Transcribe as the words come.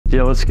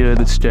Yeah, what's good?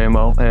 It's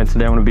Jamo, and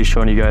today I'm going to be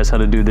showing you guys how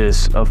to do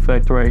this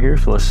effect right here.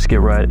 So let's just get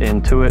right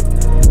into it.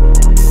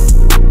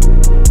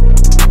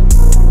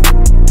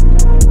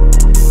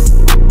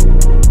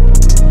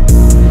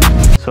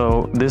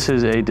 So this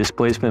is a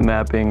displacement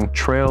mapping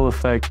trail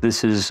effect.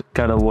 This is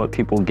kind of what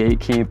people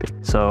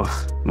gatekeep. So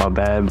my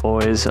bad,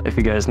 boys, if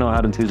you guys know how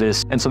to do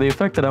this. And so the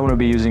effect that I'm going to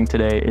be using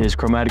today is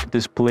chromatic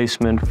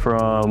displacement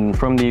from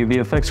the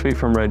VFX suite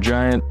from Red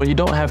Giant. But you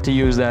don't have to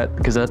use that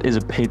because that is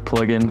a paid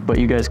plugin, but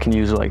you guys can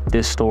use like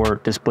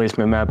Distort,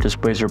 Displacement Map,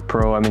 Displacer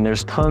Pro. I mean,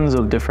 there's tons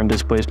of different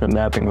displacement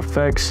mapping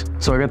effects.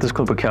 So I got this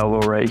clip of Calvo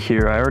right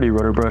here. I already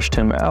roto brushed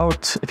him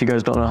out. If you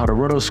guys don't know how to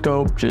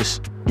rotoscope,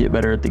 just get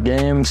better at the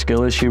game.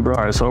 Skill issue, bro.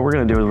 All right, so what we're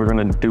gonna do is we're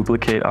gonna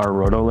duplicate our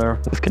roto layer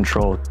with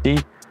Control D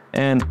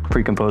and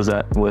pre-compose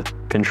that with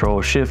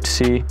Control Shift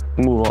C,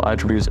 move all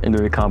attributes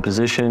into the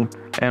composition,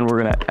 and we're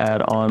gonna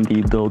add on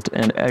the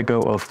built-in echo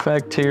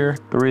effect here.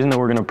 The reason that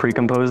we're gonna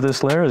pre-compose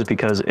this layer is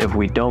because if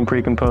we don't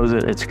pre-compose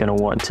it, it's gonna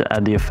want to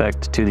add the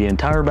effect to the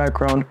entire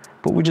background,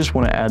 but we just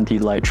wanna add the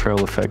light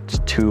trail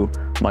effect to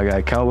my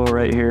guy Calvo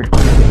right here.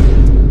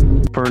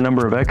 For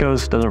number of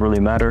echoes, doesn't really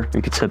matter.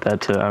 You could set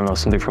that to, I don't know,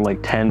 something from like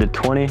 10 to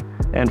 20.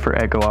 And for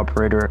echo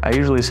operator, I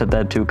usually set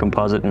that to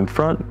composite in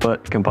front,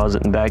 but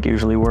composite in back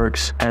usually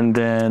works. And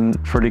then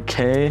for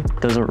decay,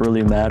 doesn't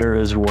really matter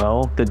as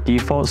well. The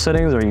default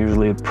settings are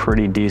usually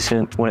pretty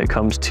decent when it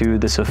comes to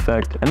this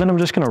effect. And then I'm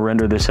just gonna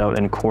render this out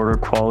in quarter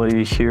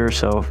quality here,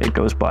 so it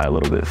goes by a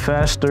little bit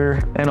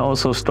faster. And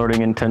also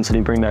starting intensity,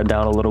 bring that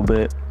down a little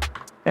bit.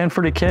 And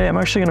for decay, I'm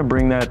actually gonna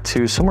bring that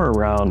to somewhere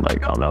around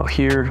like, I don't know,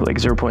 here, like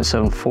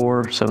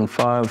 0.74,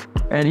 75.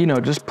 And you know,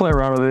 just play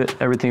around with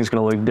it. Everything's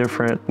gonna look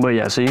different. But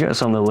yeah, so you got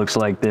something that looks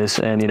like this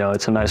and you know,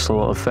 it's a nice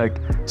little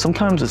effect.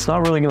 Sometimes it's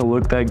not really gonna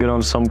look that good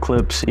on some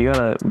clips. You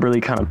gotta really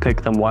kind of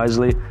pick them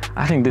wisely.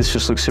 I think this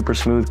just looks super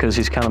smooth because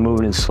he's kind of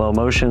moving in slow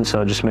motion.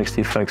 So it just makes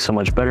the effect so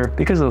much better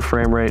because the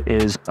frame rate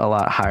is a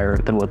lot higher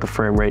than what the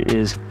frame rate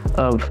is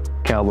of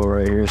Calvo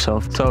right here. So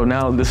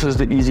now this is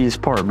the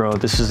easiest part, bro.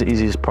 This is the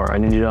easiest part. I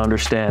need you to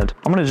understand.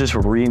 I'm gonna just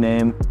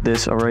rename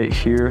this right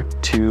here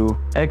to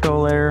echo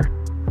layer.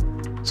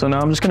 So now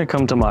I'm just gonna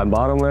come to my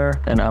bottom layer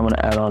and I'm gonna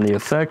add on the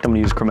effect. I'm gonna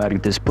use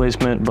chromatic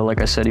displacement, but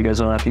like I said, you guys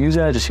don't have to use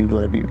that, just use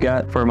whatever you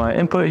got. For my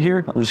input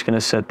here, I'm just gonna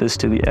set this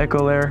to the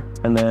echo layer,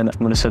 and then I'm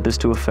gonna set this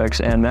to effects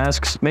and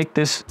masks, make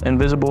this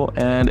invisible,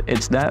 and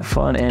it's that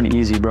fun and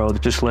easy, bro.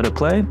 Just let it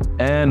play,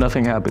 and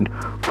nothing happened.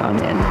 Oh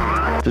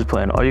man, just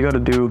playing. All you gotta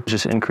do is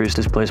just increase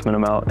displacement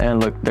amount, and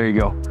look, there you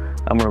go.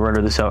 I'm gonna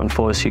render this out in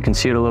full so you can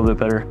see it a little bit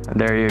better.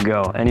 There you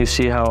go. And you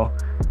see how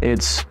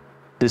it's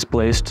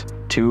displaced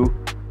to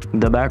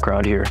the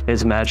background here.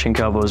 It's matching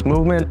Calvo's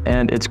movement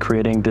and it's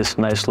creating this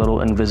nice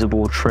little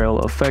invisible trail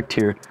effect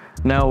here.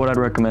 Now what I'd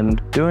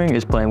recommend doing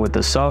is playing with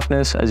the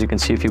softness. As you can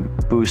see, if you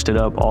boost it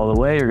up all the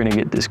way, you're gonna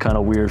get this kind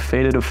of weird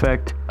faded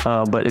effect.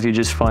 But if you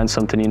just find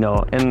something, you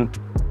know, in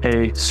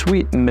a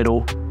sweet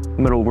middle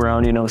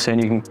ground, you know, saying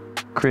you can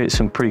create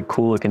some pretty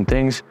cool looking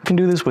things. You can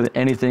do this with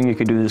anything. You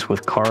could do this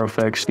with car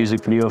effects,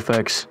 music video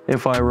effects.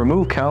 If I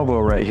remove Calvo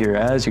right here,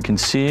 as you can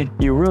see,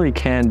 you really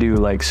can do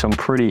like some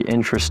pretty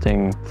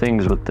interesting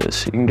things with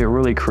this. You can get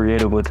really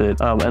creative with it.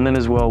 And then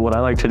as well, what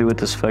I like to do with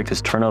this effect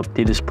is turn up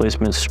the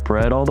displacement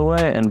spread all the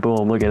way, and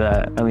boom, look at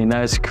that. I mean,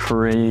 that's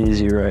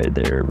crazy right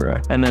there, bro.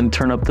 And then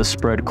turn up the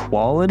spread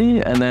quality,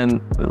 and then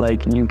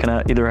like you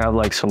can either have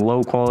like some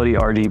low quality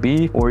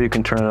RGB, or you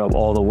can turn it up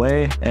all the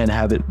way and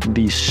have it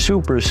be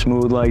super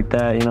smooth like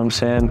that. You know what I'm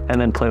saying? And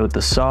then play with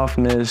the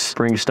softness,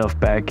 bring stuff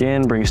back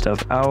in, bring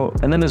stuff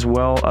out. And then as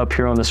well, up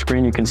here on the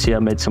screen, you can see I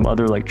made some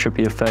other like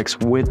trippy effects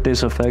with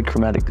this effect,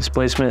 chromatic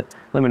displacement.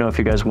 Let me know if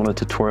you guys want a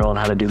tutorial on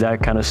how to do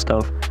that kind of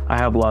stuff. I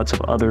have lots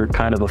of other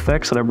kind of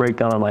effects that I break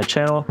down on my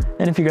channel.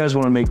 And if you guys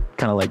want to make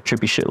kind of like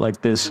trippy shit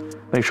like this,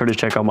 make sure to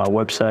check out my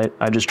website.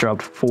 I just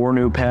dropped 4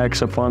 new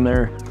packs up on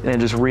there and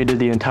just redid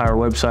the entire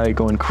website,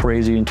 going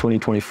crazy in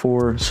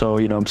 2024. So,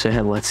 you know what I'm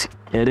saying? Let's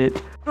get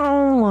it.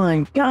 Oh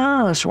my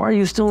gosh, why are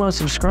you still not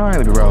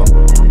subscribed, bro?